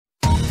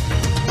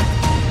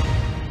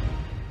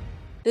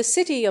The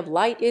City of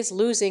Light is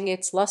losing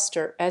its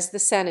luster as the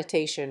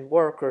sanitation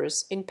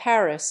workers in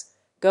Paris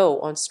go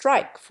on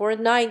strike for a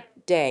ninth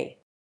day.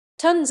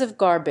 Tons of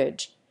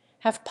garbage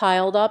have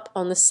piled up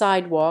on the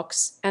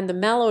sidewalks, and the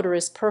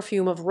malodorous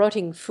perfume of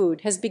rotting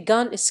food has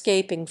begun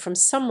escaping from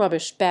some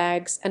rubbish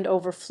bags and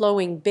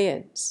overflowing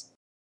bins.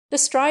 The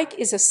strike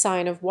is a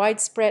sign of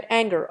widespread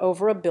anger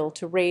over a bill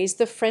to raise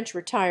the French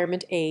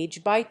retirement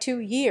age by 2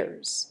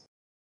 years.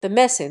 The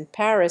mess in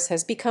Paris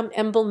has become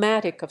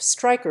emblematic of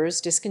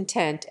strikers'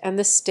 discontent, and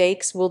the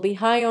stakes will be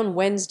high on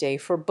Wednesday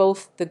for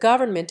both the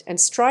government and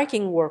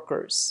striking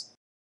workers.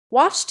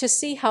 Watch to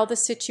see how the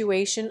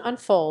situation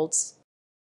unfolds.